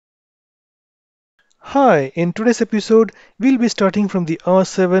Hi, in today's episode, we'll be starting from the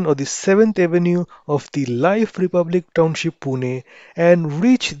R7 or the 7th Avenue of the Life Republic Township, Pune, and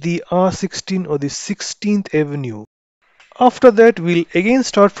reach the R16 or the 16th Avenue. After that, we'll again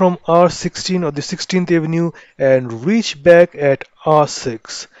start from R16 or the 16th Avenue and reach back at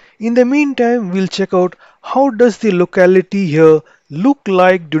R6. In the meantime, we'll check out how does the locality here look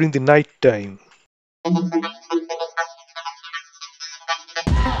like during the night time.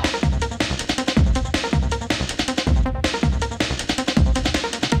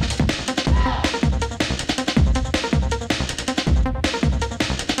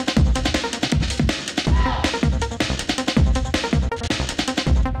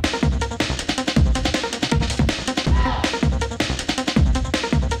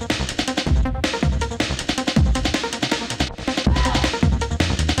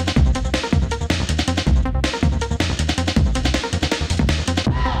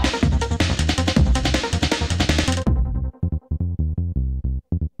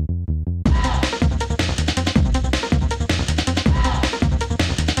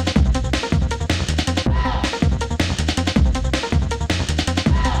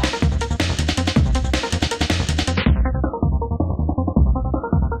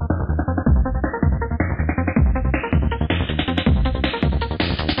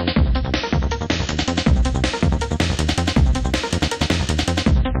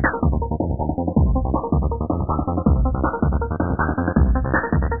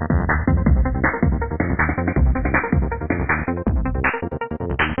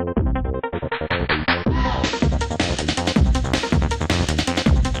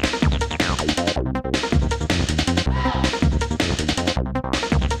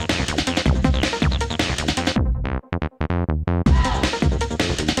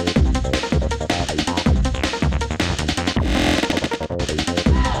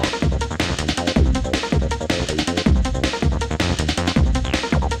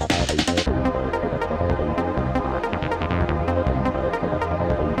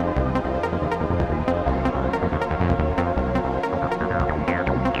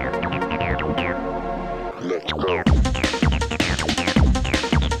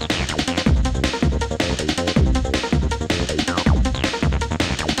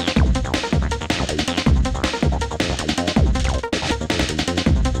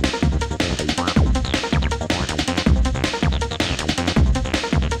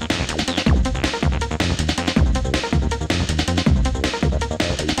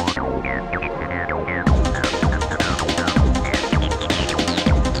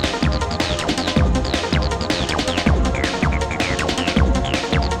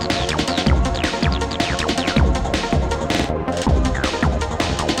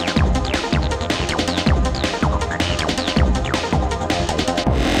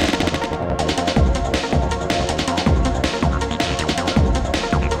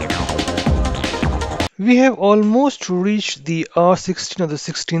 We have almost reached the R16 or the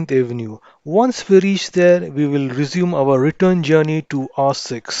 16th Avenue. Once we reach there, we will resume our return journey to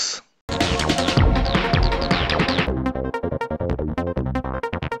R6.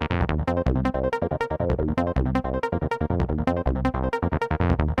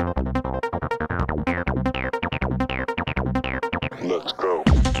 Let's go.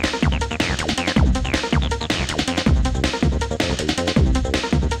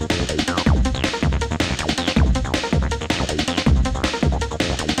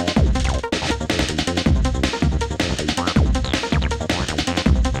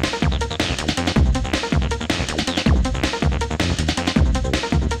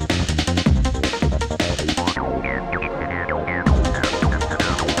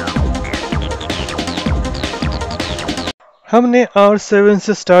 हमने R7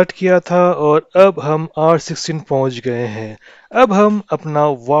 से start किया था और अब हम R16 पहुंच गए हैं। अब हम अपना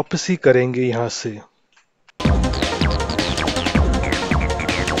वापसी करेंगे यहाँ से।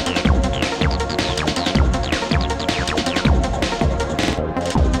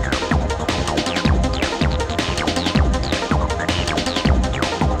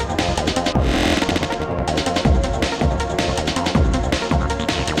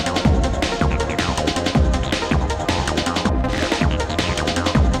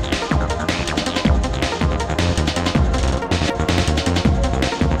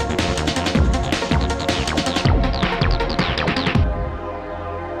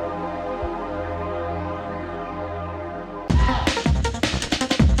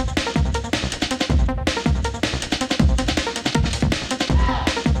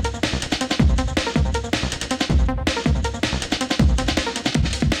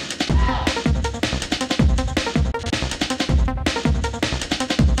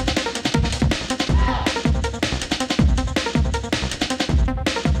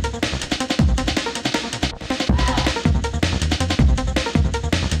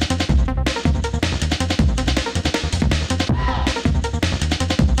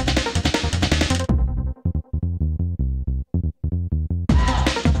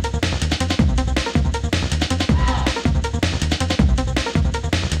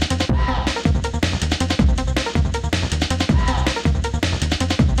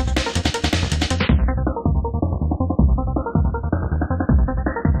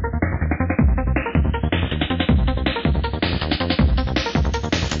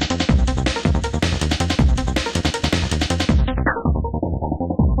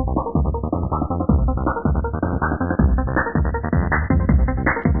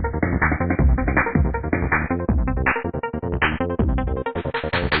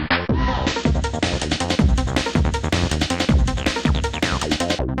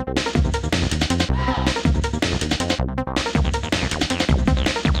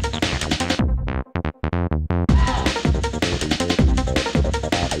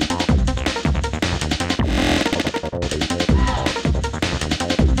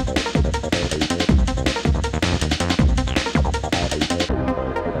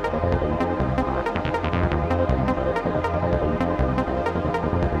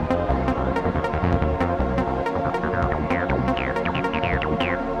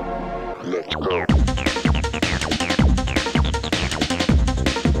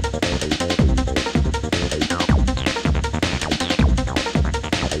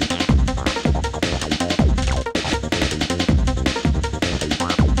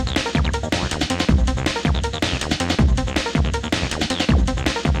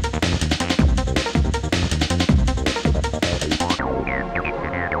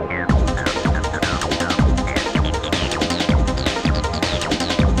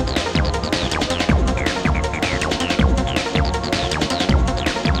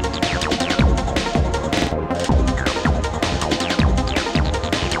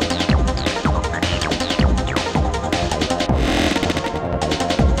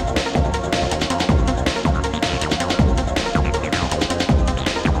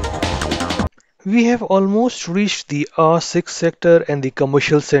 We have almost reached the R6 sector and the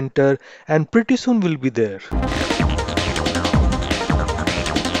commercial center, and pretty soon we'll be there.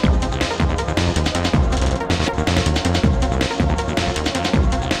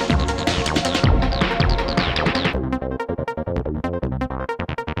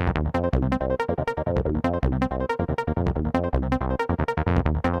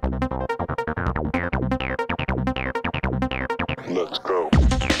 Let's go.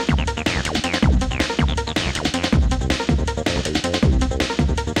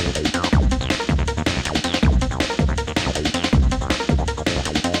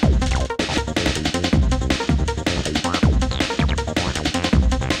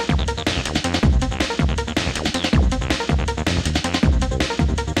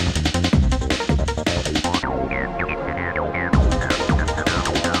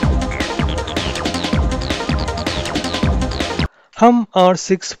 हम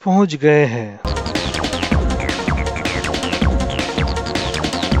R6 पहुंच गए हैं।